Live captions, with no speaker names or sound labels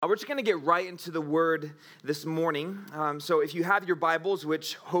We're just going to get right into the Word this morning. So if you have your Bibles,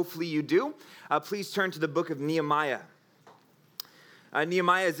 which hopefully you do, please turn to the book of Nehemiah.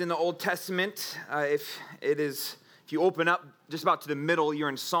 Nehemiah is in the Old Testament. If you open up just about to the middle, you're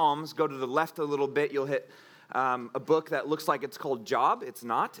in Psalms. Go to the left a little bit, you'll hit a book that looks like it's called Job. It's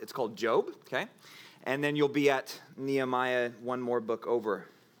not. It's called Job. Okay, and then you'll be at Nehemiah, one more book over.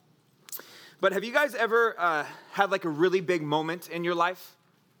 But have you guys ever had like a really big moment in your life?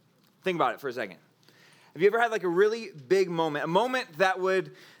 Think about it for a second. Have you ever had like a really big moment, a moment that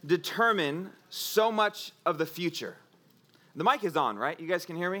would determine so much of the future? The mic is on, right? You guys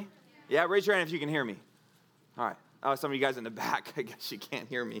can hear me? Yeah, raise your hand if you can hear me. All right. Oh, some of you guys in the back, I guess you can't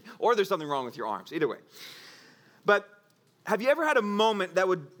hear me. Or there's something wrong with your arms. Either way. But have you ever had a moment that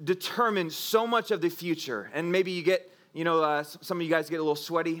would determine so much of the future? And maybe you get, some of you guys get a little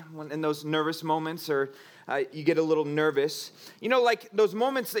sweaty in those nervous moments, or you get a little nervous. Like those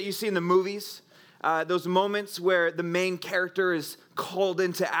moments that you see in the movies, those moments where the main character is called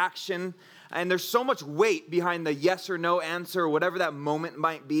into action, and there's so much weight behind the yes or no answer, or whatever that moment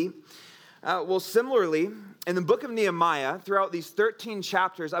might be. Well, similarly, in the book of Nehemiah, throughout these 13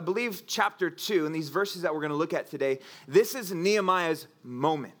 chapters, I believe chapter 2, and these verses that we're going to look at today, this is Nehemiah's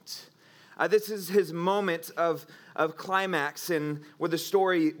moment. This is his moment of climax, and where the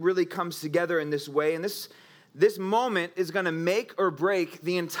story really comes together in this way. And this moment is going to make or break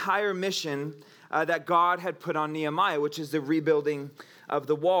the entire mission that God had put on Nehemiah, which is the rebuilding of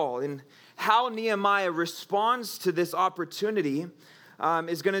the wall. And how Nehemiah responds to this opportunity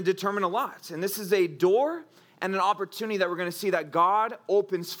is going to determine a lot. And this is a door and an opportunity that we're going to see that God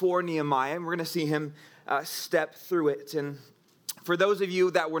opens for Nehemiah, and we're going to see him step through it. And for those of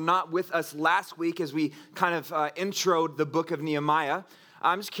you that were not with us last week as we kind of introed the book of Nehemiah,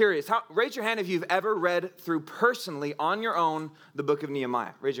 I'm just curious, raise your hand if you've ever read through personally on your own the book of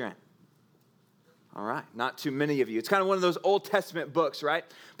Nehemiah. Raise your hand. All right, not too many of you. It's kind of one of those Old Testament books, right?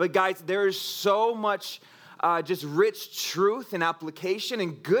 But guys, there is so much just rich truth and application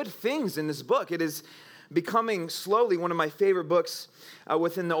and good things in this book. It is becoming slowly one of my favorite books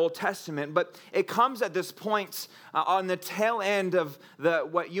within the Old Testament. But it comes at this point on the tail end of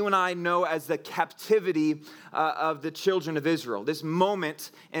what you and I know as the captivity of the children of Israel. This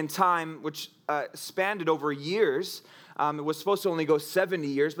moment in time, which spanned over years. It was supposed to only go 70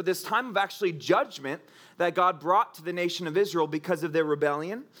 years, but this time of actually judgment that God brought to the nation of Israel because of their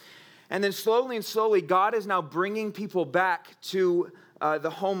rebellion. And then slowly, God is now bringing people back to the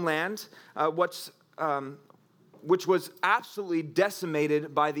homeland, which was absolutely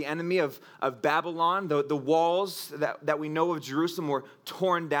decimated by the enemy of Babylon. The walls that we know of Jerusalem were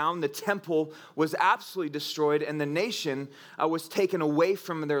torn down. The temple was absolutely destroyed, and the nation was taken away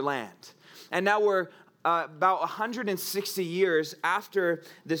from their land. And now we're about 160 years after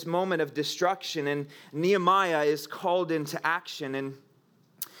this moment of destruction, and Nehemiah is called into action. And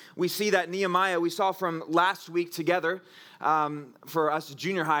we see that Nehemiah, we saw from last week together, for us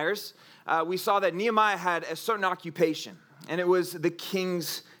junior hires, we saw that Nehemiah had a certain occupation, and it was the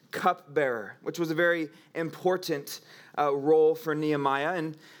king's cupbearer, which was a very important role for Nehemiah.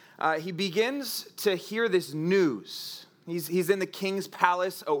 And he begins to hear this news. He's in the king's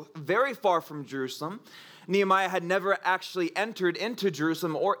palace, very far from Jerusalem. Nehemiah had never actually entered into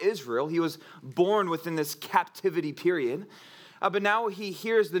Jerusalem or Israel. He was born within this captivity period. But now he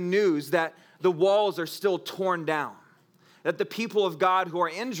hears the news that the walls are still torn down, that the people of God who are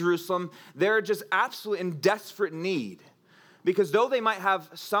in Jerusalem, they're just absolutely in desperate need. Because though they might have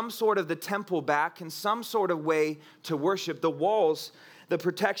some sort of the temple back and some sort of way to worship, the walls, the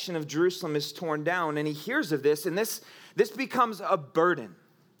protection of Jerusalem is torn down. And he hears of this, and this becomes a burden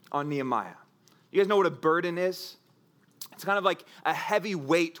on Nehemiah. You guys know what a burden is? It's kind of like a heavy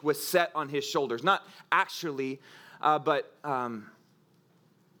weight was set on his shoulders. Not actually, but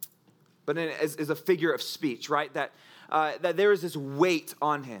as a figure of speech, right? That there is this weight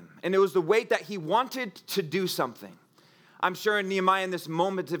on him. And it was the weight that he wanted to do something. I'm sure in Nehemiah, in this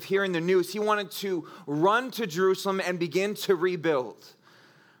moment of hearing the news, he wanted to run to Jerusalem and begin to rebuild.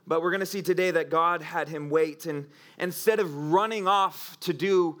 But we're going to see today that God had him wait. And instead of running off to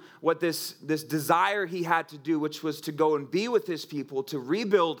do what this desire he had to do, which was to go and be with his people, to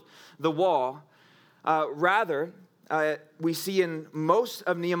rebuild the wall, rather, we see in most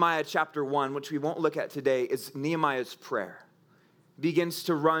of Nehemiah chapter 1, which we won't look at today, is Nehemiah's prayer. He begins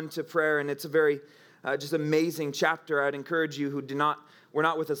to run to prayer, and it's a very just amazing chapter. I'd encourage you who were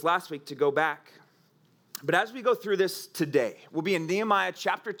not with us last week to go back. But as we go through this today, we'll be in Nehemiah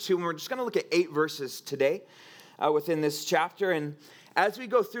chapter 2, and we're just going to look at 8 verses today within this chapter. And as we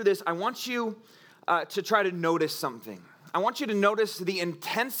go through this, I want you to try to notice something. I want you to notice the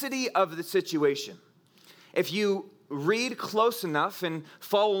intensity of the situation. If you read close enough and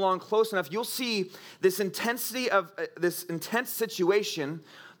follow along close enough, you'll see this intensity of this intense situation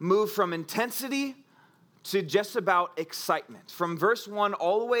move from intensity to just about excitement. From verse 1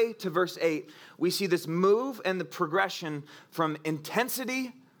 all the way to verse 8, we see this move and the progression from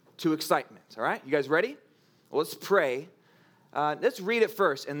intensity to excitement. All right, you guys ready? Well, let's pray. Let's read it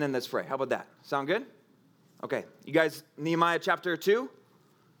first and then let's pray. How about that? Sound good? Okay, you guys, Nehemiah chapter 2?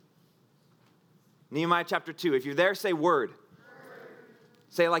 Nehemiah chapter 2. If you're there, say word. Word.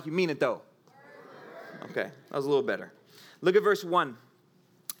 Say it like you mean it though. Word. Okay, that was a little better. Look at verse 1.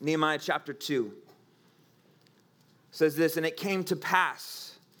 Nehemiah chapter 2 says this, and it came to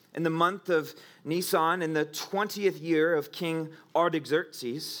pass in the month of Nisan in the 20th year of King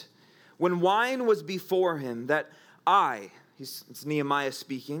Artaxerxes, when wine was before him, that it's Nehemiah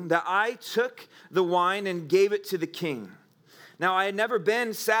speaking, that I took the wine and gave it to the king. Now I had never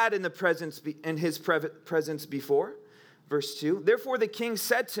been sad in his presence before. Verse 2, therefore the king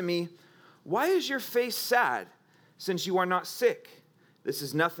said to me, why is your face sad, since you are not sick? This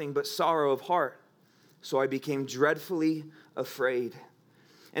is nothing but sorrow of heart. So I became dreadfully afraid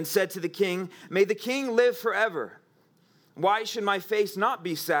and said to the king, may the king live forever. Why should my face not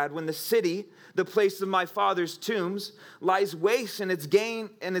be sad when the city, the place of my father's tombs, lies waste and its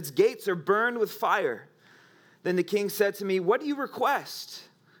gates are burned with fire? Then the king said to me, what do you request?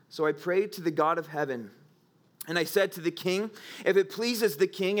 So I prayed to the God of heaven. And I said to the king, if it pleases the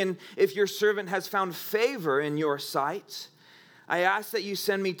king and if your servant has found favor in your sight, I ask that you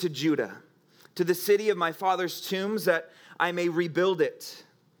send me to Judah, to the city of my father's tombs, that I may rebuild it.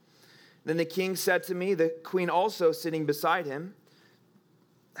 Then the king said to me, the queen also sitting beside him,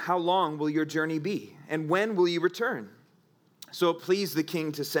 how long will your journey be? And when will you return? So it pleased the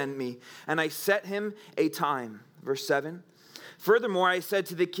king to send me, and I set him a time. Verse 7. Furthermore, I said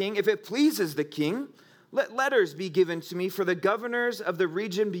to the king, if it pleases the king, let letters be given to me for the governors of the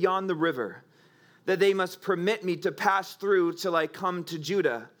region beyond the river, that they must permit me to pass through till I come to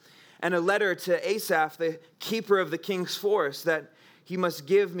Judah. And a letter to Asaph, the keeper of the king's forest, that he must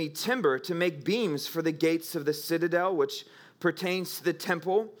give me timber to make beams for the gates of the citadel, which pertains to the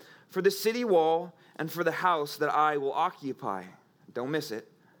temple, for the city wall, and for the house that I will occupy. Don't miss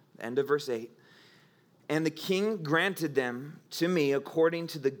it. End of verse 8. And the king granted them to me according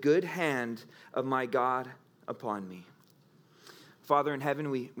to the good hand of my God upon me. Father in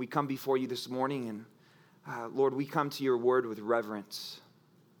heaven, we come before you this morning, and Lord, we come to your word with reverence.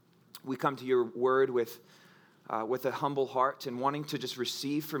 We come to your word with a humble heart and wanting to just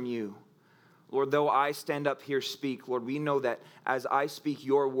receive from you. Lord, though I stand up here speak, Lord, we know that as I speak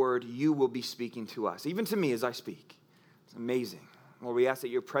your word, you will be speaking to us, even to me as I speak. It's amazing. Lord, we ask that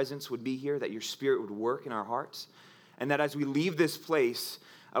your presence would be here, that your spirit would work in our hearts, and that as we leave this place,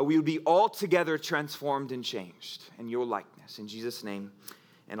 we would be altogether transformed and changed in your likeness. In Jesus' name,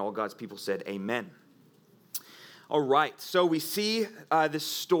 and all God's people said, amen. All right, so we see this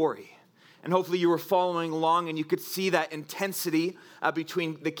story, and hopefully you were following along and you could see that intensity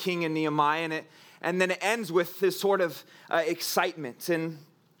between the king and Nehemiah, and then it ends with this sort of excitement. And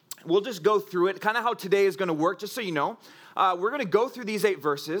we'll just go through it, kind of how today is going to work, just so you know. We're going to go through these 8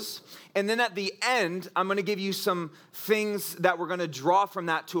 verses, and then at the end, I'm going to give you some things that we're going to draw from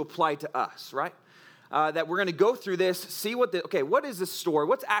that to apply to us, right? That we're going to go through this, see what is this story?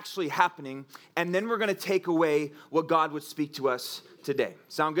 What's actually happening? And then we're going to take away what God would speak to us today.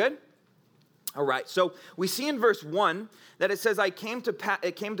 Sound good? All right. So we see in verse 1 that it says, it came to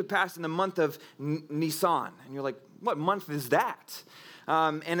pass in the month of Nisan. And you're like, what month is that?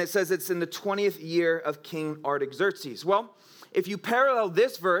 And it says it's in the 20th year of King Artaxerxes. Well, if you parallel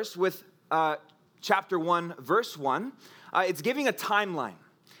this verse with chapter 1, verse 1, it's giving a timeline.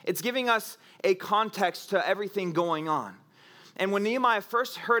 It's giving us a context to everything going on. And when Nehemiah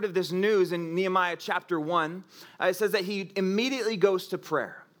first heard of this news in Nehemiah chapter 1, it says that he immediately goes to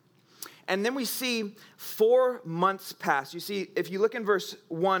prayer. And then we see 4 months pass. You see, if you look in verse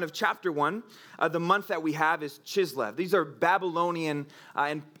 1 of chapter 1, the month that we have is Chislev. These are Babylonian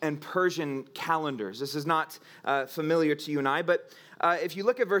and Persian calendars. This is not familiar to you and I, but if you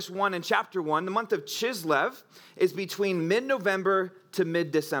look at verse 1 in chapter 1, the month of Chislev is between mid-November to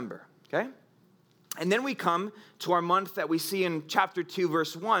mid-December, okay? And then we come to our month that we see in chapter 2,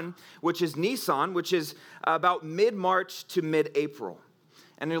 verse 1, which is Nisan, which is about mid-March to mid-April.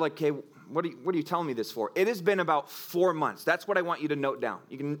 And you're like, okay, what are you telling me this for? It has been about 4 months. That's what I want you to note down.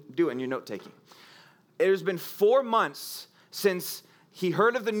 You can do it in your note-taking. It has been 4 months since he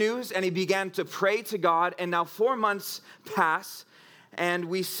heard of the news and he began to pray to God, and now 4 months pass, and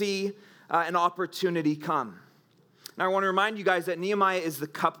we see an opportunity come. Now, I want to remind you guys that Nehemiah is the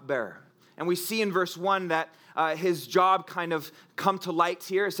cupbearer. And we see in verse 1 that his job kind of come to light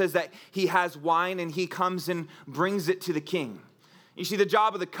here. It says that he has wine and he comes and brings it to the king. You see, the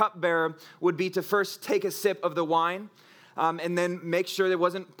job of the cupbearer would be to first take a sip of the wine and then make sure it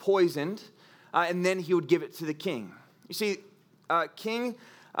wasn't poisoned, and then he would give it to the king. You see, king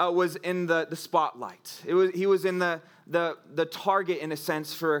was in the spotlight. He was in the target, in a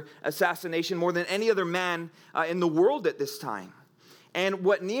sense, for assassination more than any other man in the world at this time. And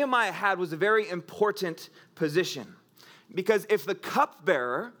what Nehemiah had was a very important position. Because if the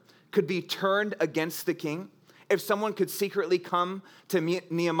cupbearer could be turned against the king, if someone could secretly come to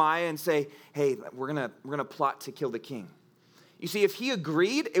Nehemiah and say, hey, we're gonna plot to kill the king. You see, if he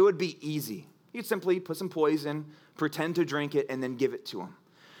agreed, it would be easy. He'd simply put some poison, pretend to drink it, and then give it to him.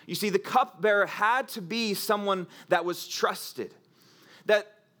 You see, the cupbearer had to be someone that was trusted. That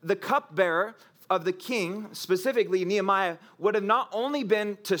the cupbearer of the king, specifically Nehemiah, would have not only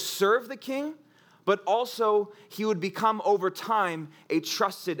been to serve the king, but also he would become over time a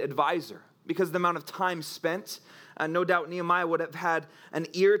trusted advisor because of the amount of time spent. No doubt Nehemiah would have had an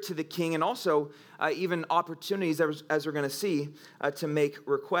ear to the king and also even opportunities, as we're going to see, to make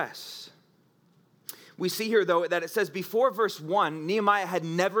requests. We see here, though, that it says before verse 1, Nehemiah had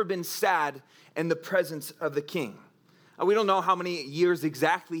never been sad in the presence of the king. We don't know how many years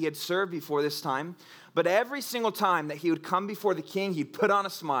exactly he had served before this time, but every single time that he would come before the king, he'd put on a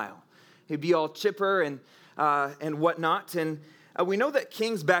smile. He'd be all chipper and whatnot. And we know that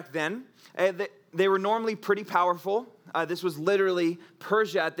kings back then, they were normally pretty powerful. This was literally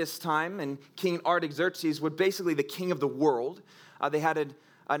Persia at this time, and King Artaxerxes was basically the king of the world. They had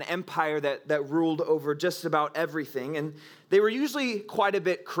an empire that ruled over just about everything, and they were usually quite a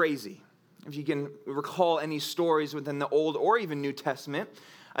bit crazy. If you can recall any stories within the Old or even New Testament,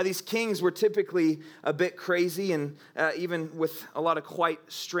 these kings were typically a bit crazy and even with a lot of quite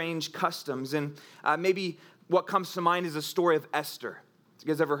strange customs. And maybe what comes to mind is the story of Esther. You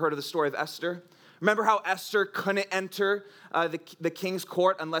guys ever heard of the story of Esther? Remember how Esther couldn't enter the king's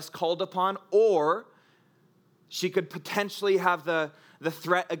court unless called upon, or she could potentially have the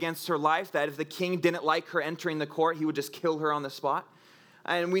threat against her life that if the king didn't like her entering the court, he would just kill her on the spot.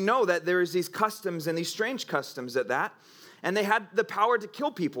 And we know that there's these customs and these strange customs at that. And they had the power to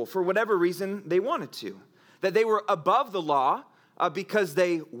kill people for whatever reason they wanted to. That they were above the law because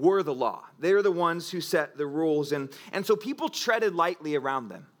they were the law. They were the ones who set the rules. And so people treaded lightly around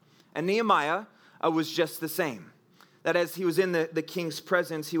them. And Nehemiah was just the same. That as he was in the king's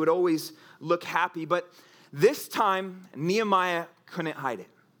presence, he would always look happy. But this time, Nehemiah couldn't hide it.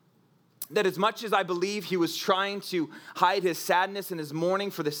 That as much as I believe he was trying to hide his sadness and his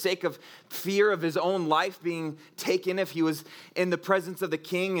mourning for the sake of fear of his own life being taken if he was in the presence of the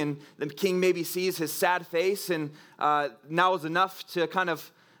king and the king maybe sees his sad face and now is enough to kind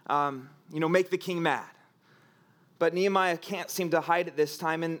of, make the king mad. But Nehemiah can't seem to hide it this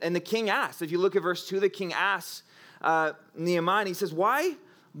time. And the king asks, if you look at verse 2, the king asks Nehemiah, and he says, why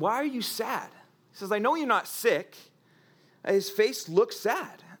are you sad? He says, I know you're not sick. His face looks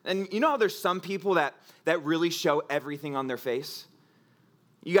sad. And you know how there's some people that really show everything on their face?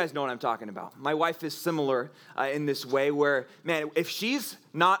 You guys know what I'm talking about. My wife is similar in this way where, man, if she's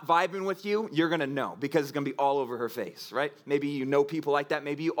not vibing with you, you're going to know because it's going to be all over her face, right? Maybe you know people like that.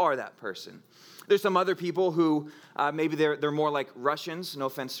 Maybe you are that person. There's some other people who maybe they're more like Russians, no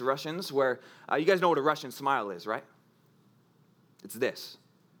offense to Russians, where you guys know what a Russian smile is, right? It's this.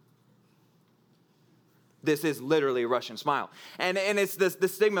 This is literally a Russian smile. And it's the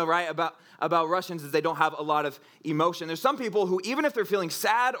stigma, right, about Russians is they don't have a lot of emotion. There's some people who, even if they're feeling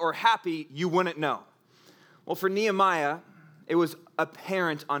sad or happy, you wouldn't know. Well, for Nehemiah, it was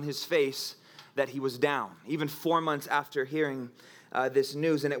apparent on his face that he was down, even 4 months after hearing this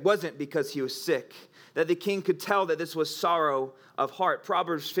news. And it wasn't because he was sick, that the king could tell that this was sorrow of heart.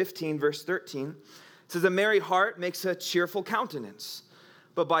 Proverbs 15, verse 13, says, a merry heart makes a cheerful countenance,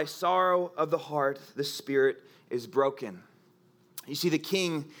 but by sorrow of the heart, the spirit is broken. You see, the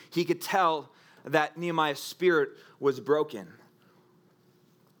king, he could tell that Nehemiah's spirit was broken.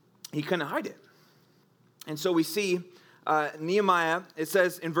 He couldn't hide it. And so we see Nehemiah, it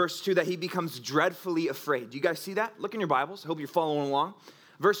says in verse 2 that he becomes dreadfully afraid. Do you guys see that? Look in your Bibles. I hope you're following along.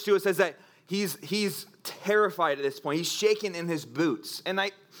 Verse 2, it says that he's terrified at this point. He's shaking in his boots. And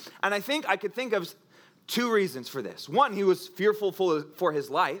I think I could think of two reasons for this. One, he was fearful for his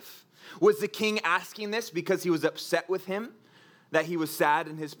life. Was the king asking this because he was upset with him, that he was sad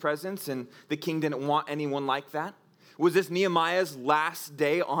in his presence and the king didn't want anyone like that? Was this Nehemiah's last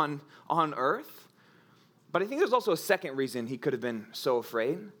day on earth? But I think there's also a second reason he could have been so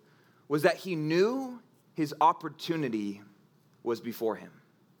afraid, was that he knew his opportunity was before him.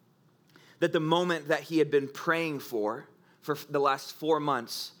 That the moment that he had been praying for the last 4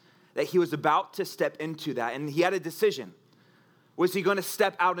 months, that he was about to step into that. And he had a decision. Was he going to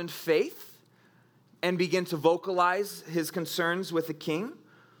step out in faith and begin to vocalize his concerns with the king?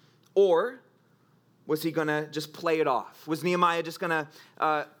 Or was he going to just play it off? Was Nehemiah just going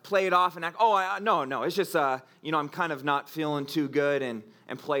to play it off and act, no, it's just, I'm kind of not feeling too good and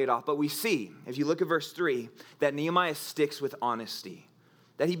play it off. But we see, if you look at verse 3, that Nehemiah sticks with honesty,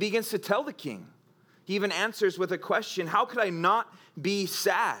 that he begins to tell the king. He even answers with a question, how could I not be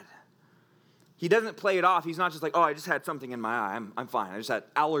sad? He doesn't play it off. He's not just like, I just had something in my eye. I'm fine. I just had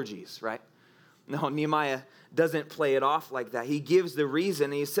allergies, right? No, Nehemiah doesn't play it off like that. He gives the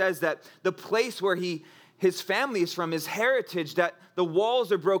reason. He says that the place where his family is from, his heritage, that the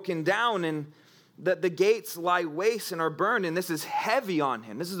walls are broken down and that the gates lie waste and are burned. And this is heavy on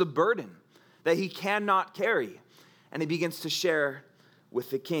him. This is a burden that he cannot carry. And he begins to share with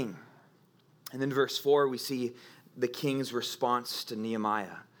the king. And then verse 4, we see the king's response to Nehemiah.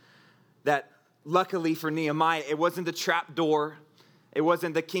 That luckily for Nehemiah, it wasn't the trap door. It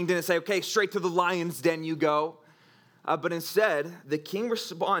wasn't the king didn't say, okay, straight to the lion's den you go. But instead, the king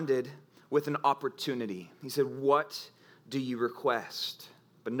responded with an opportunity. He said, what do you request?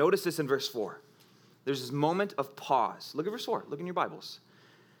 But notice this in verse 4. There's this moment of pause. Look at verse 4. Look in your Bibles.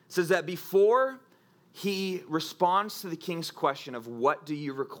 It says that before he responds to the king's question of what do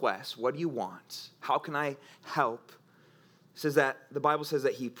you request? What do you want? How can I help? It says that the Bible says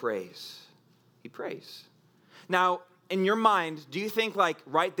that he prays. He prays. Now, in your mind, do you think like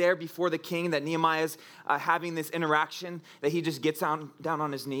right there before the king that Nehemiah's having this interaction, that he just gets down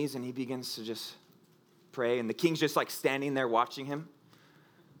on his knees and he begins to just pray and the king's just like standing there watching him?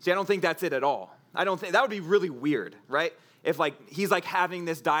 See, I don't think that's it at all. I don't think, that would be really weird, right? If like he's like having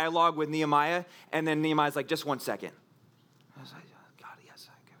this dialogue with Nehemiah and then Nehemiah's like, just 1 second. I was like, God, yes,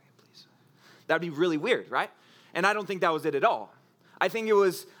 please. That would be really weird, right? And I don't think that was it at all. I think it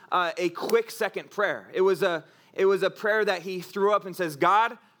was a quick second prayer. It was a prayer that he threw up and says,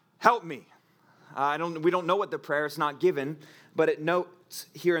 God, help me. We don't know what the prayer, it's not given, but it notes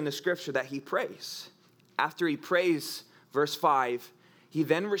here in the scripture that he prays. After he prays, verse 5, he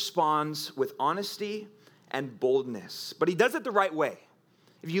then responds with honesty and boldness. But he does it the right way.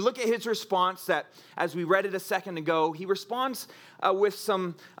 If you look at his response, that as we read it a second ago, he responds with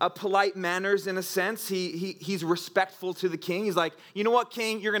some polite manners in a sense. He's respectful to the king. He's like, you know what,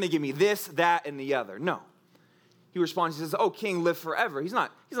 king, you're going to give me this, that, and the other. No. He responds, he says, oh, king, live forever. He's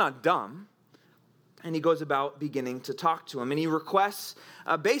not dumb. And he goes about beginning to talk to him. And he requests,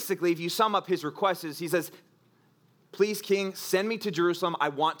 basically, if you sum up his requests, he says, please, king, send me to Jerusalem. I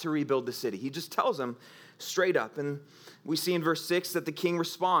want to rebuild the city. He just tells him straight up. And we see in verse 6 that the king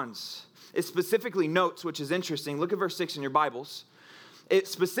responds. It specifically notes, which is interesting, look at verse 6 in your Bibles. It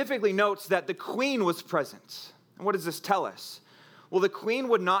specifically notes that the queen was present. And what does this tell us? Well, the queen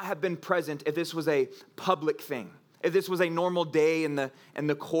would not have been present if this was a public thing. If this was a normal day in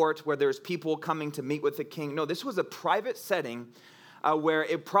the court where there's people coming to meet with the king. No, this was a private setting where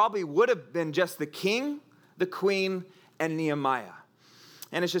it probably would have been just the king, the queen, and Nehemiah.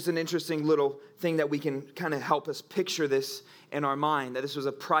 And it's just an interesting little thing that we can kind of help us picture this in our mind, that this was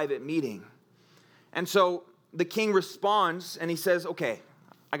a private meeting. And so the king responds and he says, okay,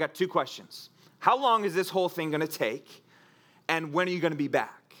 I got 2 questions. How long is this whole thing going to take? And when are you going to be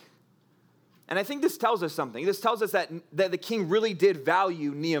back? And I think this tells us something. This tells us that the king really did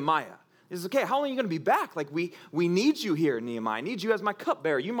value Nehemiah. He says, okay, how long are you going to be back? Like, we need you here, Nehemiah. I need you as my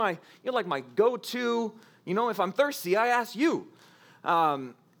cupbearer. You're like my go-to, if I'm thirsty, I ask you.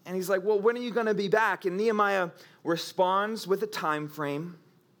 And he's like, well, when are you going to be back? And Nehemiah responds with a time frame.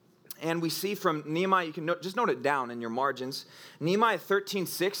 And we see from Nehemiah, you can just note it down in your margins. Nehemiah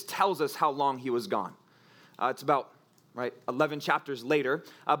 13:6 tells us how long he was gone. It's about 11 chapters later.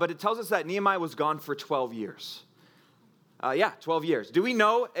 But it tells us that Nehemiah was gone for 12 years. 12 years. Do we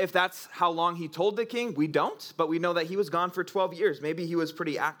know if that's how long he told the king? We don't, but we know that he was gone for 12 years. Maybe he was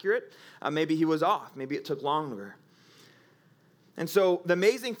pretty accurate. Maybe he was off. Maybe it took longer. And so the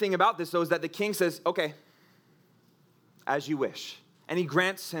amazing thing about this, though, is that the king says, okay, as you wish. And he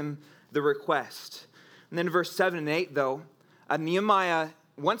grants him the request. And then in verse 7 and 8, though, Nehemiah,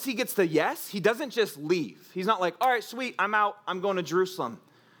 once he gets the yes, he doesn't just leave. He's not like, all right, sweet, I'm out. I'm going to Jerusalem.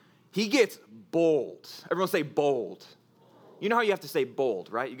 He gets bold. Everyone say bold. You know how you have to say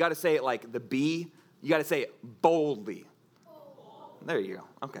bold, right? You got to say it like the B. You got to say it boldly. There you go.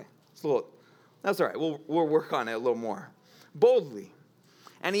 Okay. That's all right. We'll work on it a little more. Boldly.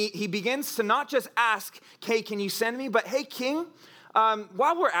 And he begins to not just ask, hey, can you send me? But hey, king,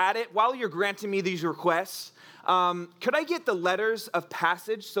 while we're at it, while you're granting me these requests, could I get the letters of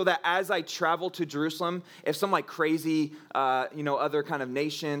passage so that as I travel to Jerusalem, if some like crazy, other kind of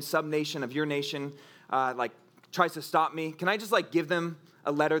nation, sub-nation of your nation, like tries to stop me, can I just like give them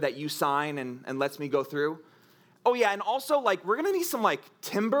a letter that you sign and lets me go through? Oh yeah, and also like we're gonna need some like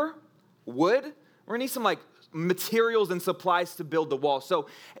timber, wood. We're gonna need some like materials and supplies to build the wall. So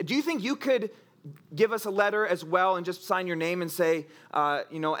do you think you could give us a letter as well and just sign your name and say,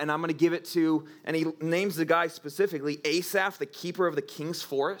 and I'm going to give it to, and he names the guy specifically, Asaph, the keeper of the king's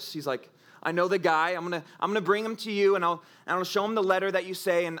forest. He's like, I know the guy. I'm going to bring him to you, and I'll show him the letter that you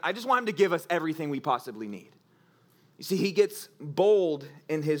say, and I just want him to give us everything we possibly need. You see, he gets bold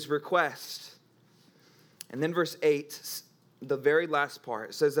in his request. And then verse 8, the very last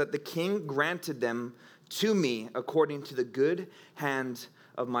part, says that the king granted them to me according to the good hand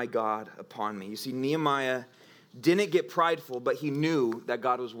of my God upon me. You see, Nehemiah didn't get prideful, but he knew that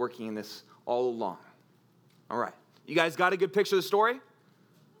God was working in this all along. All right. You guys got a good picture of the story?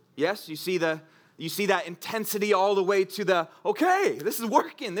 Yes? You see that intensity all the way to the, okay, this is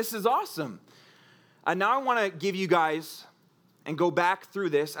working. This is awesome. Now I want to give you guys, and go back through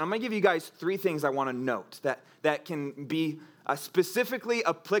this, and I'm going to give you guys 3 things I want to note that can be specifically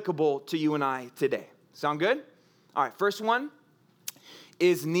applicable to you and I today. Sound good? All right, first one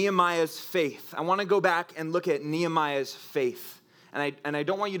is Nehemiah's faith. I want to go back and look at Nehemiah's faith. And I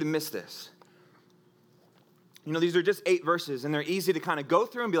don't want you to miss this. You know, these are just 8 verses, and they're easy to kind of go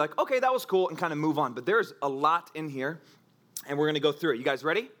through and be like, okay, that was cool, and kind of move on. But there's a lot in here, and we're going to go through it. You guys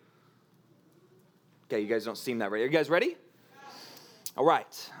ready? Okay, you guys don't seem that ready. Are you guys ready? All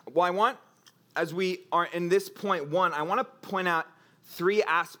right. Well, I want, as we are in this point 1, I want to point out 3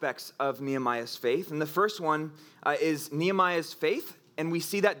 aspects of Nehemiah's faith. And the first one is Nehemiah's faith. And we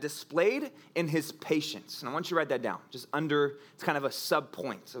see that displayed in his patience. And I want you to write that down, just under, it's kind of a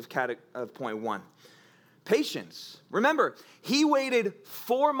sub-point of point 1. Patience. Remember, he waited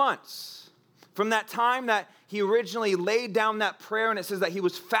 4 months from that time that he originally laid down that prayer, and it says that he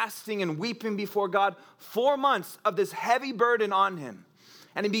was fasting and weeping before God. 4 months of this heavy burden on him.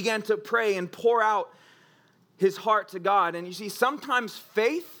 And he began to pray and pour out his heart to God. And you see, sometimes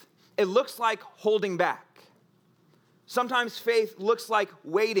faith, it looks like holding back. Sometimes faith looks like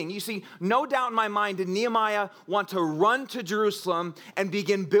waiting. You see, no doubt in my mind did Nehemiah want to run to Jerusalem and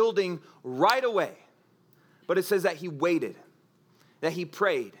begin building right away. But it says that he waited, that he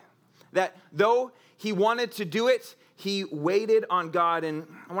prayed, that though he wanted to do it, he waited on God. And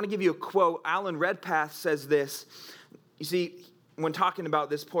I want to give you a quote. Alan Redpath says this. You see, when talking about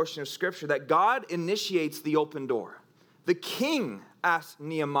this portion of Scripture, that God initiates the open door. The king asked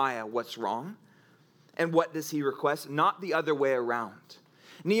Nehemiah what's wrong. And what does he request? Not the other way around.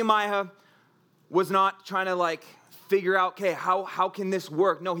 Nehemiah was not trying to figure out, okay, how can this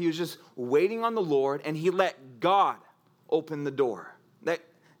work? No, he was just waiting on the Lord, and he let God open the door. That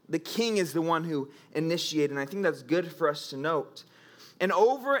the king is the one who initiated, and I think that's good for us to note. And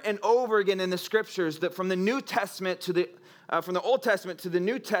over again in the Scriptures, that from the New Testament to from the Old Testament to the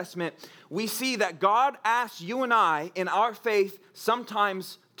New Testament, we see that God asks you and I in our faith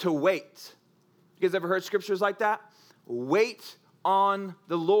sometimes to wait. You guys ever heard scriptures like that? Wait on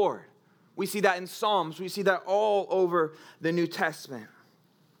the Lord. We see that in Psalms. We see that all over the New Testament.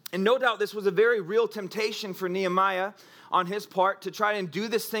 And no doubt this was a very real temptation for Nehemiah on his part to try and do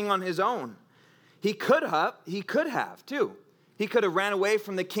this thing on his own. He could have too. He could have ran away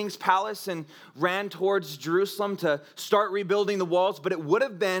from the king's palace and ran towards Jerusalem to start rebuilding the walls, but it would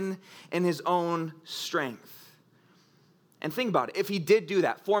have been in his own strength. And think about it. If he did do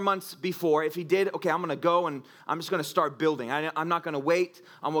that 4 months before, if he did, okay, I'm going to go and I'm just going to start building. I'm not going to wait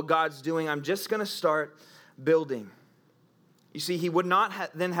on what God's doing. I'm just going to start building. You see, he would not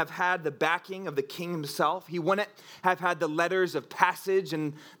then have had the backing of the king himself. He wouldn't have had the letters of passage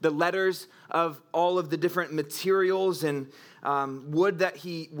and the letters of all of the different materials and wood that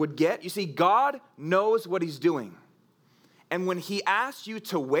he would get. You see, God knows what he's doing. And when he asks you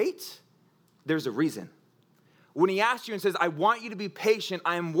to wait, there's a reason. When he asks you and says, I want you to be patient,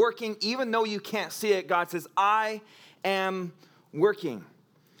 I am working, even though you can't see it, God says, I am working.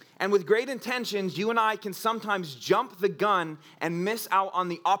 And with great intentions, you and I can sometimes jump the gun and miss out on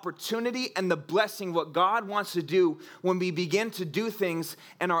the opportunity and the blessing, what God wants to do when we begin to do things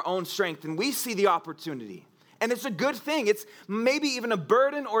in our own strength. And we see the opportunity. And it's a good thing. It's maybe even a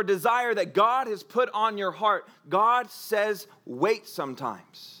burden or desire that God has put on your heart. God says, wait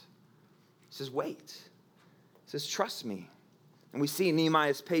sometimes. He says, wait. He says, trust me. And we see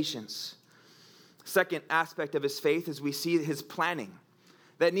Nehemiah's patience. Second aspect of his faith is we see his planning.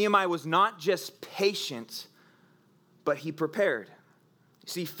 That Nehemiah was not just patient, but he prepared.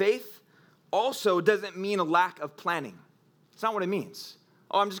 See, faith also doesn't mean a lack of planning. It's not what it means.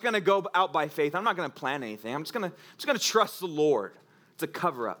 Oh, I'm just going to go out by faith. I'm not going to plan anything. I'm just going to trust the Lord. It's a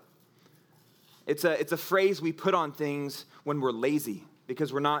cover-up. It's a phrase we put on things when we're lazy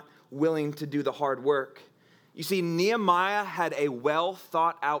because we're not willing to do the hard work. You see, Nehemiah had a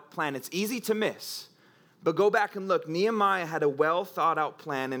well-thought-out plan. It's easy to miss, but go back and look. Nehemiah had a well-thought-out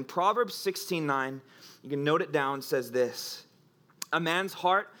plan. In Proverbs 16:9, you can note it down, says this: "A man's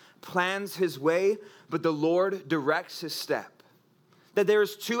heart plans his way, but the Lord directs his step." That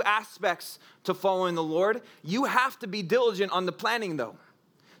there's two aspects to following the Lord. You have to be diligent on the planning, though.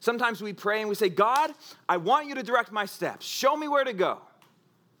 Sometimes we pray and we say, God, I want you to direct my steps. Show me where to go.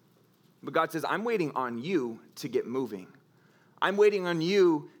 But God says, I'm waiting on you to get moving. I'm waiting on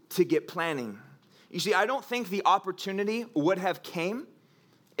you to get planning. You see, I don't think the opportunity would have came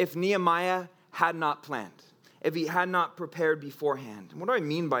if Nehemiah had not planned, if he had not prepared beforehand. And what do I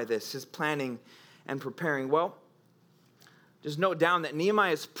mean by this, his planning and preparing? Well, just note down that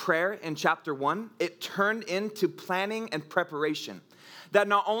Nehemiah's prayer in chapter 1, it turned into planning and preparation. That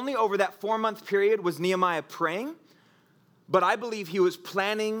not only over that 4-month period was Nehemiah praying, but I believe he was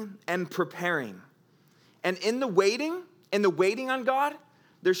planning and preparing. And in the waiting on God,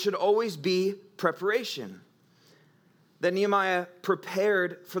 there should always be preparation. That Nehemiah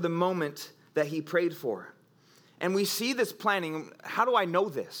prepared for the moment that he prayed for. And we see this planning. How do I know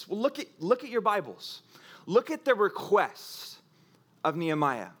this? Well, look at your Bibles. Look at the requests of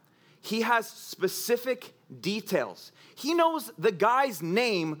Nehemiah. He has specific details. He knows the guy's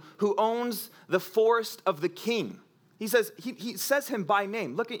name who owns the forest of the king. He says him by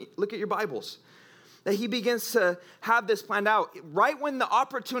name. Look at your Bibles. That he begins to have this planned out. Right when the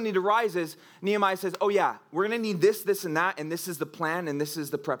opportunity arises, Nehemiah says, oh yeah, we're going to need this, this, and that, and this is the plan, and this is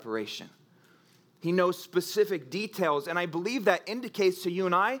the preparation. He knows specific details, and I believe that indicates to you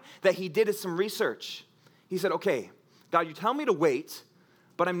and I that he did some research. He said, okay, God, you tell me to wait,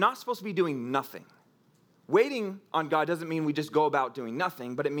 but I'm not supposed to be doing nothing. Waiting on God doesn't mean we just go about doing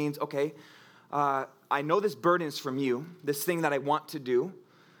nothing, but it means, okay, I know this burden is from you, this thing that I want to do.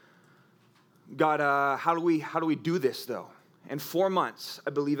 God, how do we do this though? In 4 months, I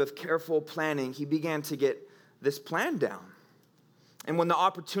believe, of careful planning, he began to get this plan down. And when the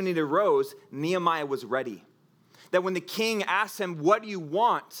opportunity arose, Nehemiah was ready. That when the king asked him, what do you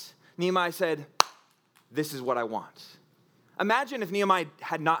want? Nehemiah said, this is what I want. Imagine if Nehemiah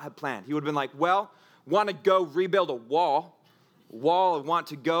had not had planned. He would have been like, well, want to go rebuild a wall I want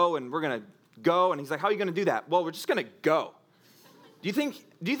to go, and we're going to go. And he's like, how are you going to do that? Well, we're just going to go. Do you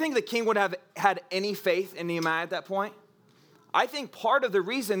think the king would have had any faith in Nehemiah at that point? I think part of the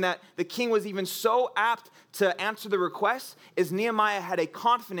reason that the king was even so apt to answer the request is Nehemiah had a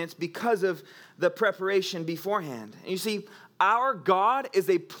confidence because of the preparation beforehand. And you see, our God is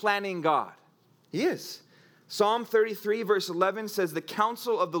a planning God. He is. Psalm 33 verse 11 says, the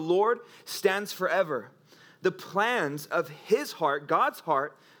counsel of the Lord stands forever. The plans of his heart, God's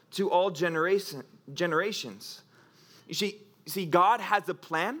heart, to all generations. You see, God has a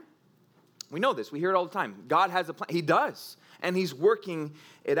plan. We know this. We hear it all the time. God has a plan. He does. And he's working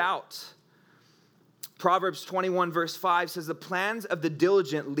it out. Proverbs 21 verse 5 says, the plans of the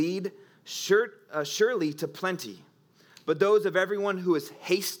diligent lead surely to plenty, but those of everyone who is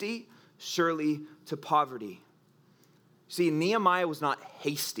hasty surely to poverty. See, Nehemiah was not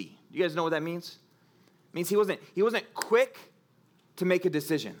hasty. Do you guys know what that means? It means he wasn't quick to make a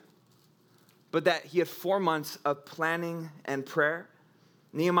decision, but that he had 4 months of planning and prayer.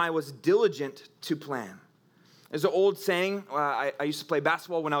 Nehemiah was diligent to plan. There's an old saying. I used to play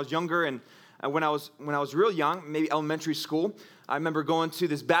basketball when I was younger, and when I was real young, maybe elementary school, I remember going to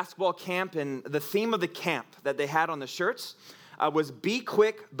this basketball camp, and the theme of the camp that they had on the shirts was "Be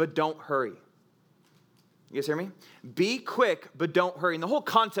quick, but don't hurry." You guys hear me? Be quick, but don't hurry. And the whole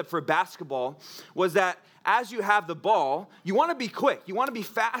concept for basketball was that as you have the ball, you want to be quick, you want to be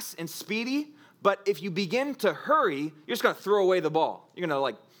fast and speedy. But if you begin to hurry, you're just going to throw away the ball. You're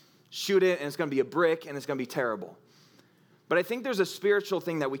going to shoot it, and it's going to be a brick, and it's going to be terrible. But I think there's a spiritual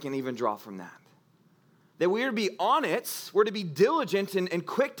thing that we can even draw from that. That we are to be on it, we're to be diligent and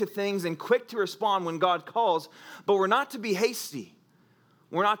quick to things and quick to respond when God calls, but we're not to be hasty.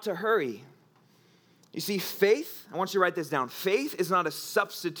 We're not to hurry. You see, faith, I want you to write this down. Faith is not a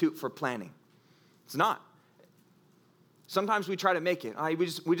substitute for planning. It's not. Sometimes we try to make it.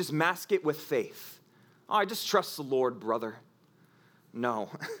 We just mask it with faith. Oh, I just trust the Lord, brother. No,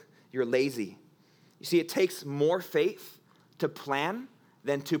 you're lazy. You see, it takes more faith to plan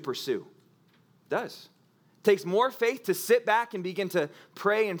than to pursue. It does. Takes more faith to sit back and begin to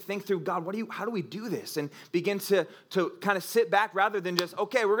pray and think through, God, how do we do this? And begin to kind of sit back rather than just,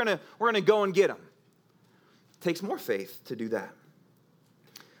 okay, we're gonna go and get them. Takes more faith to do that.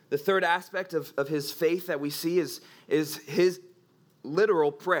 The third aspect of his faith that we see is his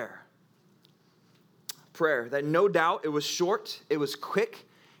literal prayer. Prayer that no doubt it was short, it was quick,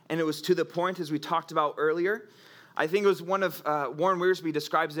 and it was to the point, as we talked about earlier. I think it was one of Warren Wiersbe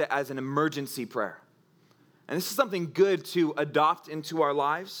describes it as an emergency prayer. And this is something good to adopt into our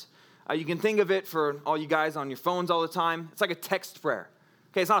lives. You can think of it for all you guys on your phones all the time. It's like a text prayer.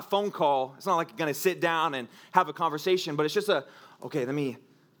 Okay, it's not a phone call. It's not like you're going to sit down and have a conversation, but it's just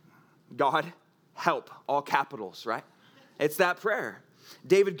God, help, all capitals, right? It's that prayer.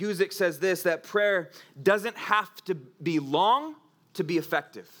 David Guzik says this, that prayer doesn't have to be long to be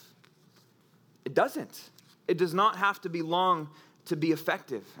effective. It doesn't. It does not have to be long to be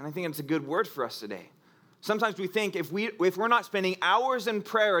effective. And I think it's a good word for us today. Sometimes we think if we're not spending hours in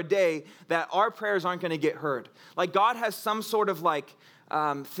prayer a day, that our prayers aren't going to get heard. Like God has some sort of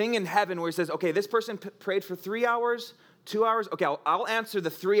thing in heaven where he says, okay, this person prayed for 3 hours, 2 hours. Okay, I'll answer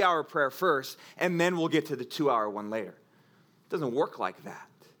the 3-hour prayer first, and then we'll get to the 2-hour one later. It doesn't work like that.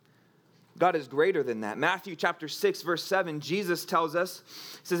 God is greater than that. Matthew chapter 6, verse 7, Jesus tells us,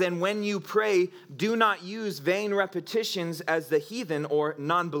 says, and when you pray, do not use vain repetitions as the heathen or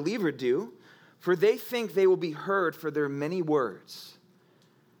non-believer do, for they think they will be heard for their many words.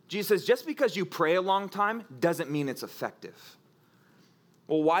 Jesus says, just because you pray a long time doesn't mean it's effective.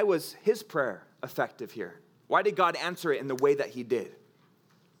 Well, why was his prayer effective here? Why did God answer it in the way that he did?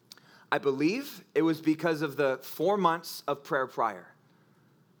 I believe it was because of the 4 months of prayer prior.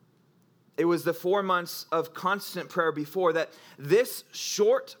 It was the 4 months of constant prayer before that this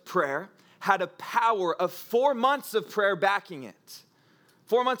short prayer had a power of 4 months of prayer backing it.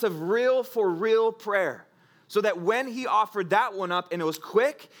 4 months of real prayer. So that when he offered that one up and it was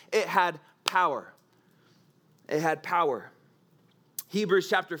quick, it had power. It had power. Hebrews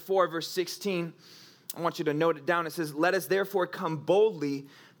chapter 4, verse 16, I want you to note it down. It says, let us therefore come boldly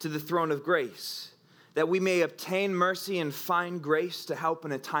to the throne of grace, that we may obtain mercy and find grace to help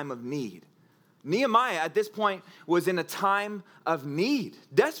in a time of need. Nehemiah at this point was in a time of need,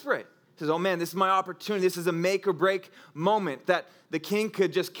 desperate. He says, oh man, this is my opportunity. This is a make or break moment that the king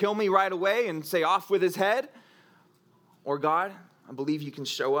could just kill me right away and say off with his head. Or God, I believe you can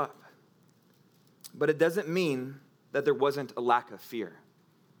show up. But it doesn't mean that there wasn't a lack of fear.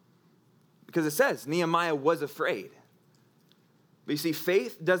 Because it says Nehemiah was afraid. But you see,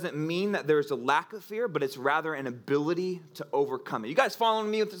 faith doesn't mean that there's a lack of fear, but it's rather an ability to overcome it. You guys following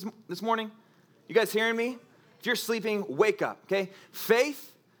me with this morning? You guys hearing me? If you're sleeping, wake up, okay?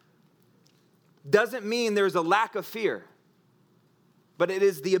 Faith doesn't mean there's a lack of fear, but it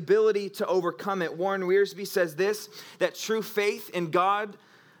is the ability to overcome it. Warren Wiersbe says this, that true faith in God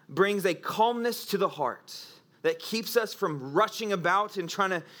brings a calmness to the heart that keeps us from rushing about and trying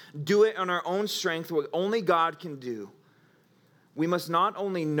to do it on our own strength, what only God can do. We must not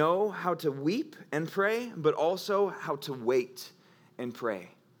only know how to weep and pray, but also how to wait and pray.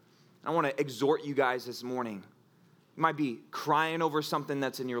 I want to exhort you guys this morning. You might be crying over something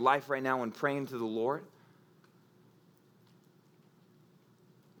that's in your life right now and praying to the Lord.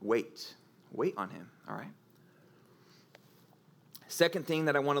 Wait. Wait on him, all right? Second thing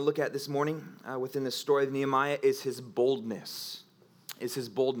that I want to look at this morning within the story of Nehemiah is his boldness.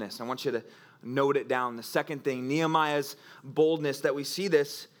 I want you to note it down. The second thing, Nehemiah's boldness, that we see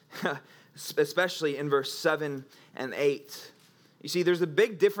this especially in verse 7 and 8. You see, there's a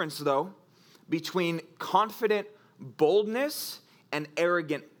big difference, though, between confident boldness and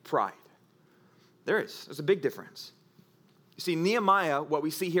arrogant pride. There's a big difference. You see, Nehemiah, what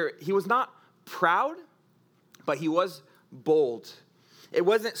we see here, he was not proud, but he was bold. It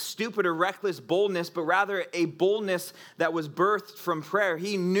wasn't stupid or reckless boldness, but rather a boldness that was birthed from prayer.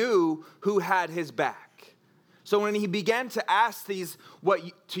 He knew who had his back. So when he began to ask these, what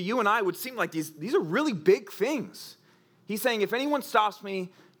to you and I would seem like these are really big things. He's saying, if anyone stops me,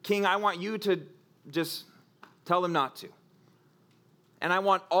 King, I want you to just tell them not to. And I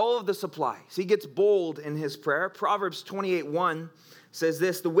want all of the supplies. He gets bold in his prayer. Proverbs 28:1 says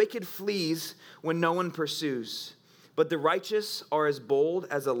this, the wicked flees when no one pursues, but the righteous are as bold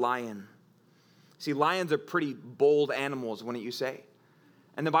as a lion. See, lions are pretty bold animals, wouldn't you say?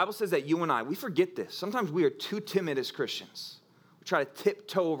 And the Bible says that you and I, we forget this. Sometimes we are too timid as Christians. We try to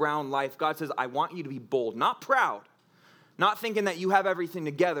tiptoe around life. God says, I want you to be bold, not proud, not thinking that you have everything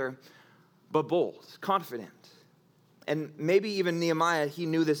together, but bold, confident. And maybe even Nehemiah, he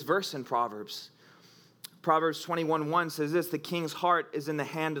knew this verse in Proverbs. Proverbs 21:1 says this, the king's heart is in the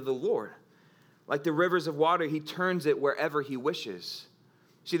hand of the Lord, Like the rivers of water, he turns it wherever he wishes.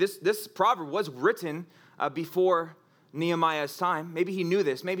 See, this proverb was written before Nehemiah's time. Maybe he knew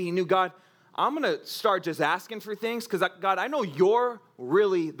this. Maybe he knew, God, I'm going to start just asking for things because, God, I know you're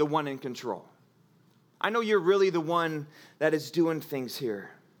really the one in control. I know you're really the one that is doing things here.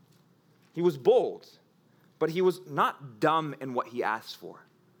 He was bold, but he was not dumb in what he asked for.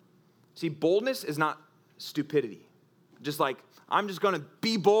 See, boldness is not stupidity. Just like, I'm just going to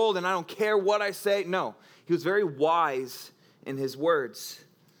be bold and I don't care what I say. No, he was very wise in his words.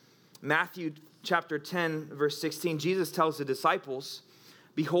 Matthew chapter 10, verse 16, Jesus tells the disciples,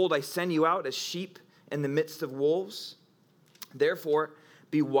 behold, I send you out as sheep in the midst of wolves. Therefore,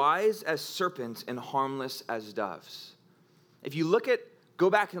 be wise as serpents and harmless as doves. If you go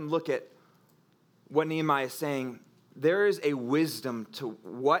back and look at what Nehemiah is saying, there is a wisdom to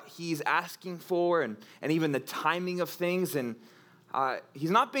what he's asking for and even the timing of things. And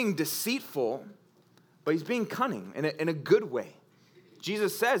he's not being deceitful, but he's being cunning in a good way.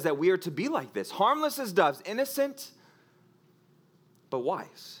 Jesus says that we are to be like this, harmless as doves, innocent, but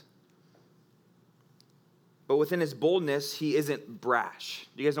wise. But within his boldness, he isn't brash.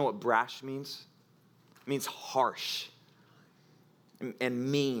 Do you guys know what brash means? It means harsh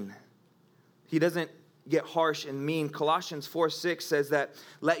and mean. He doesn't get harsh and mean. Colossians 4:6 says that,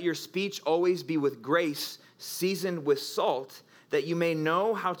 let your speech always be with grace, seasoned with salt, that you may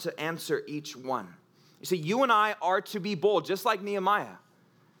know how to answer each one. You see, you and I are to be bold, just like Nehemiah.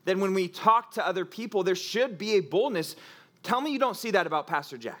 Then when we talk to other people, there should be a boldness. Tell me you don't see that about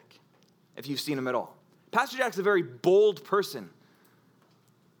Pastor Jack, if you've seen him at all. Pastor Jack's a very bold person.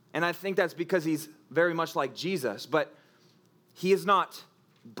 And I think that's because he's very much like Jesus, but he is not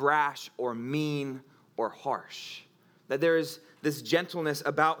brash or mean or harsh. That there is this gentleness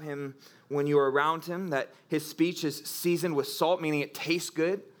about him when you're around him, that his speech is seasoned with salt, meaning it tastes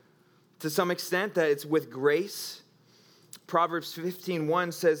good to some extent, that it's with grace. Proverbs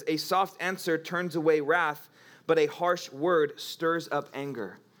 15:1 says, a soft answer turns away wrath, but a harsh word stirs up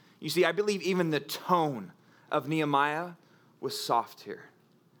anger. You see, I believe even the tone of Nehemiah was soft here.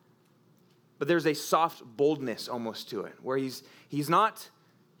 But there's a soft boldness almost to it, where he's not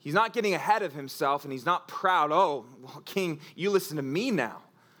getting ahead of himself and he's not proud. Oh, well, King, you listen to me now.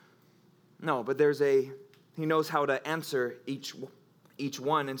 No, but he knows how to answer each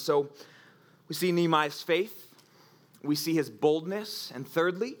one. And so we see Nehemiah's faith. We see his boldness. And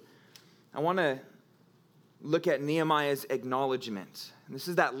thirdly, I want to look at Nehemiah's acknowledgement. And this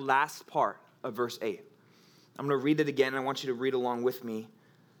is that last part of verse 8. I'm going to read it again, and I want you to read along with me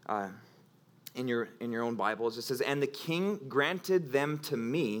in your own Bibles. It says, and the king granted them to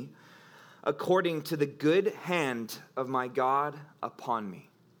me according to the good hand of my God upon me.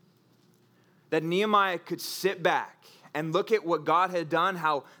 That Nehemiah could sit back and look at what God had done,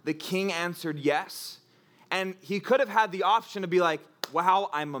 how the king answered yes. And he could have had the option to be like, wow,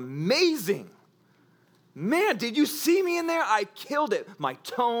 I'm amazing. Man, did you see me in there? I killed it. My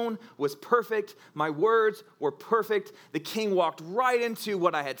tone was perfect. My words were perfect. The king walked right into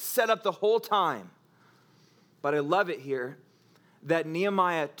what I had set up the whole time. But I love it here that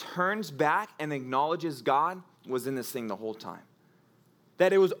Nehemiah turns back and acknowledges God was in this thing the whole time.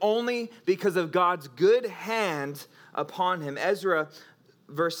 That it was only because of God's good hand upon him. Ezra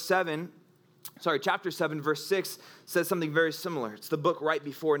chapter 7, verse 6 says something very similar. It's the book right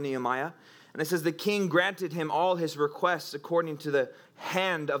before Nehemiah. And it says, the king granted him all his requests according to the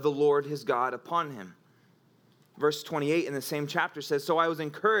hand of the Lord his God upon him. Verse 28 in the same chapter says, so I was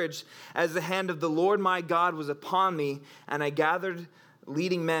encouraged as the hand of the Lord my God was upon me, and I gathered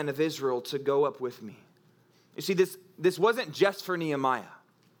leading men of Israel to go up with me. You see, this wasn't just for Nehemiah.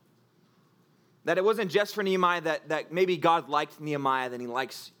 That it wasn't just for Nehemiah that maybe God liked Nehemiah than he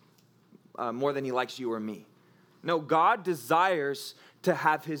likes more than he likes you or me. No, God desires to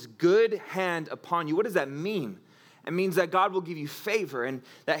have his good hand upon you. What does that mean? It means that God will give you favor and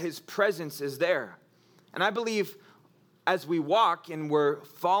that his presence is there. And I believe as we walk and we're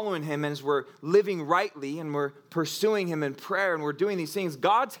following him, and as we're living rightly and we're pursuing him in prayer and we're doing these things,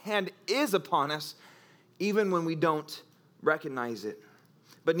 God's hand is upon us even when we don't recognize it.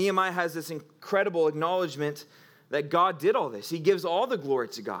 But Nehemiah has this incredible acknowledgement that God did all this. He gives all the glory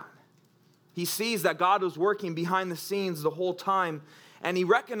to God. He sees that God was working behind the scenes the whole time, and he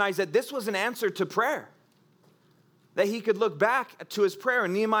recognized that this was an answer to prayer. That he could look back to his prayer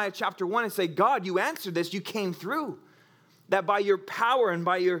in Nehemiah chapter 1 and say, God, you answered this, you came through. That by your power and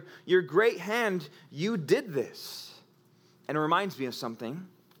by your great hand, you did this. And it reminds me of something,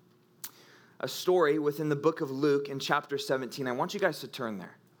 a story within the book of Luke in chapter 17. I want you guys to turn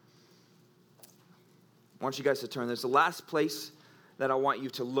there. There's the last place that I want you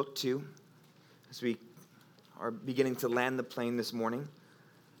to look to as we are beginning to land the plane this morning.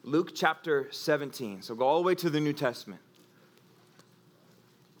 Luke chapter 17. So go all the way to the New Testament.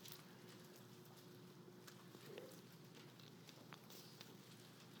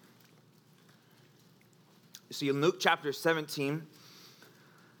 See, in Luke chapter 17,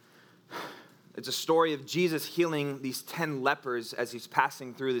 it's a story of Jesus healing these 10 lepers as he's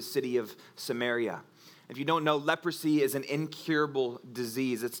passing through the city of Samaria. If you don't know, leprosy is an incurable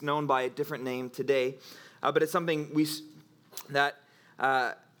disease. It's known by a different name today, but it's something that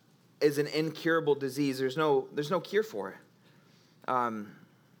is an incurable disease. There's no cure for it.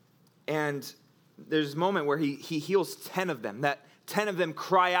 And there's a moment where he heals 10 of them, that 10 of them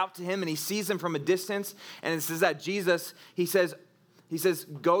cry out to him, and he sees them from a distance, and it says that Jesus, he says,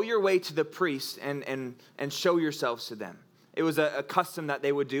 go your way to the priest and show yourselves to them. It was a custom that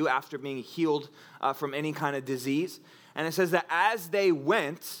they would do after being healed from any kind of disease. And it says that as they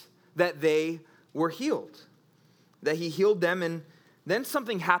went, that they were healed. That he healed them, and then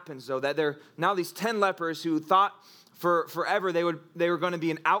something happens, though, that they're now these 10 lepers who thought for forever they were going to be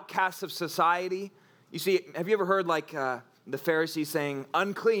an outcast of society. You see, have you ever heard the Pharisees saying,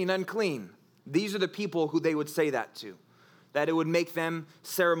 unclean, unclean? These are the people who they would say that to. That it would make them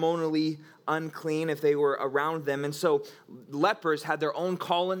ceremonially unclean if they were around them. And so lepers had their own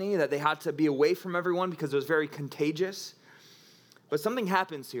colony that they had to be away from everyone because it was very contagious. But something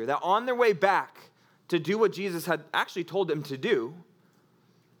happens here, that on their way back to do what Jesus had actually told them to do,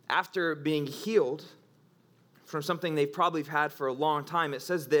 after being healed from something they've probably had for a long time, it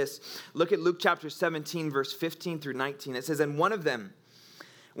says this. Look at Luke chapter 17, verse 15 through 19. It says, and one of them,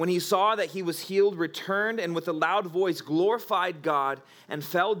 when he saw that he was healed, returned and with a loud voice glorified God and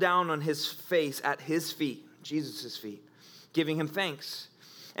fell down on his face at his feet, Jesus' feet, giving him thanks.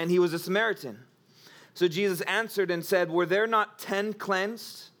 And he was a Samaritan. So Jesus answered and said, were there not 10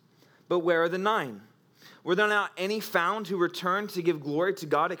 cleansed? But where are the 9? Were there not any found who returned to give glory to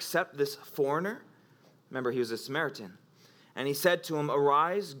God except this foreigner? Remember, he was a Samaritan. And he said to him,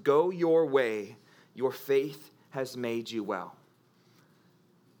 arise, go your way. Your faith has made you well.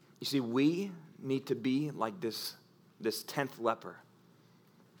 You see, we need to be like this 10th leper,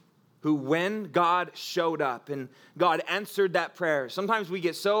 who when God showed up and God answered that prayer, sometimes we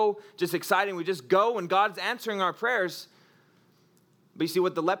get so just excited, we just go and God's answering our prayers. But you see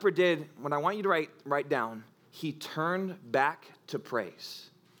what the leper did, what I want you to write down, he turned back to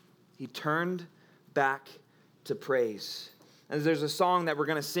praise. He turned back to praise. And there's a song that we're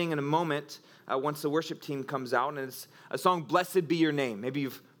going to sing in a moment once the worship team comes out, and it's a song, Blessed Be Your Name. Maybe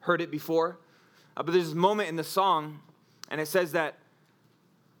you've heard it before, but there's this moment in the song, and it says,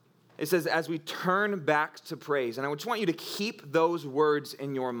 as we turn back to praise. And I just want you to keep those words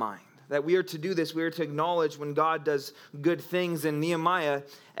in your mind, that we are to do this. We are to acknowledge when God does good things, and Nehemiah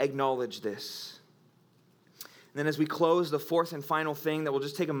acknowledged this. And then as we close, the fourth and final thing that we'll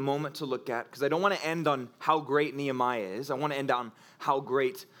just take a moment to look at, because I don't want to end on how great Nehemiah is. I want to end on how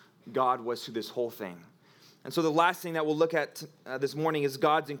great God was through this whole thing. And so the last thing that we'll look at this morning is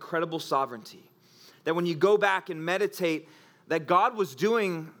God's incredible sovereignty. That when you go back and meditate, that God was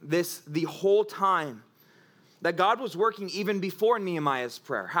doing this the whole time. That God was working even before Nehemiah's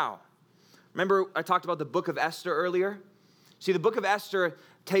prayer. How? Remember I talked about the book of Esther earlier? See, the book of Esther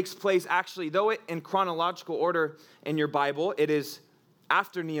takes place actually, though it in chronological order in your Bible, it is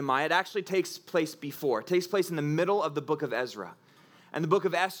after Nehemiah. It actually takes place before. It takes place in the middle of the book of Ezra. And the book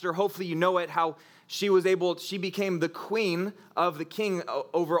of Esther, hopefully you know it, how she became the queen of the king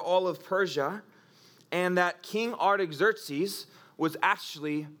over all of Persia, and that King Artaxerxes was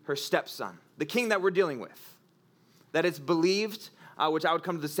actually her stepson, the king that we're dealing with. That it's believed, which I would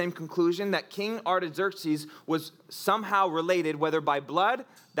come to the same conclusion, that King Artaxerxes was somehow related, whether by blood,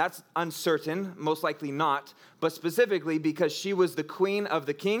 that's uncertain, most likely not, but specifically because she was the queen of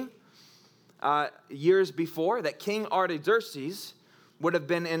the king years before, that King Artaxerxes would have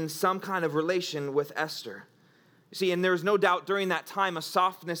been in some kind of relation with Esther. You see, and there's no doubt during that time a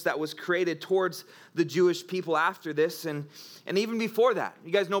softness that was created towards the Jewish people after this, and even before that.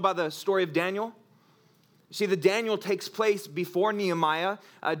 You guys know about the story of Daniel? You see, the Daniel takes place before Nehemiah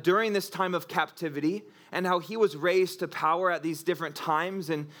during this time of captivity, and how he was raised to power at these different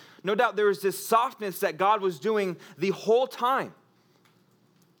times. And no doubt there was this softness that God was doing the whole time.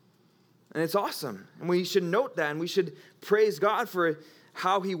 And it's awesome. And we should note that, and we should praise God for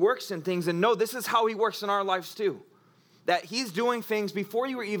how he works in things. And no, this is how he works in our lives too. That he's doing things before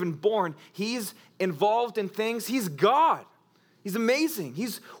you were even born. He's involved in things. He's God. He's amazing.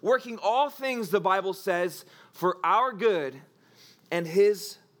 He's working all things, the Bible says, for our good and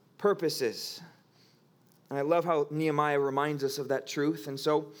his purposes. And I love how Nehemiah reminds us of that truth. And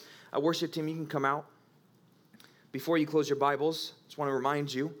so Worship team, you can come out. Before you close your Bibles, I just want to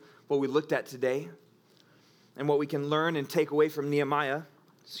remind you what we looked at today and what we can learn and take away from Nehemiah.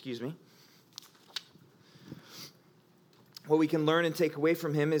 What we can learn and take away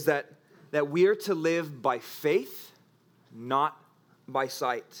from him is that we are to live by faith, not by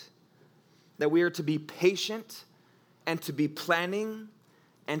sight. That we are to be patient and to be planning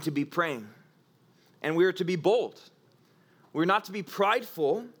and to be praying. And we are to be bold. We're not to be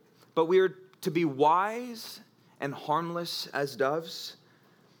prideful, but we are to be wise and harmless as doves.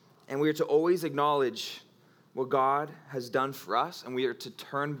 And we are to always acknowledge what God has done for us, and we are to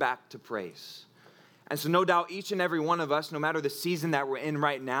turn back to praise. And so no doubt each and every one of us, no matter the season that we're in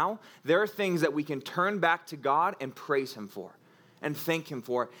right now, there are things that we can turn back to God and praise him for, and thank him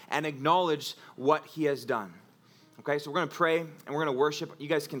for, and acknowledge what he has done. Okay, so we're going to pray, and we're going to worship. You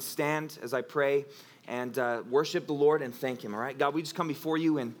guys can stand as I pray and worship the Lord and thank him, all right? God, we just come before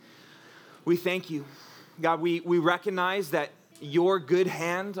you, and we thank you. God, we recognize that your good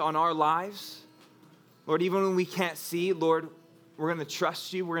hand on our lives, Lord, even when we can't see, Lord, we're going to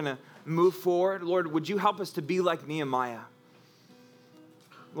trust you. We're going to move forward. Lord, would you help us to be like Nehemiah?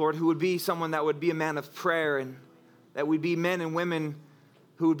 Lord, who would be someone that would be a man of prayer, and that we'd be men and women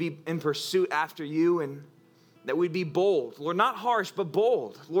who would be in pursuit after you, and that we'd be bold. Lord, not harsh, but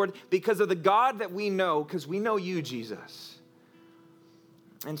bold. Lord, because of the God that we know, because we know you, Jesus.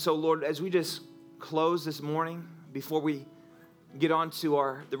 And so, Lord, as we just close this morning, before we get on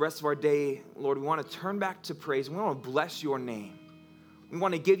to the rest of our day, Lord, we want to turn back to praise. We want to bless your name. We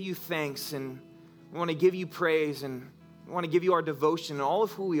want to give you thanks, and we want to give you praise, and we want to give you our devotion and all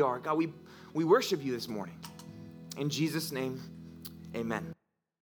of who we are. God, we worship you this morning. In Jesus' name, amen.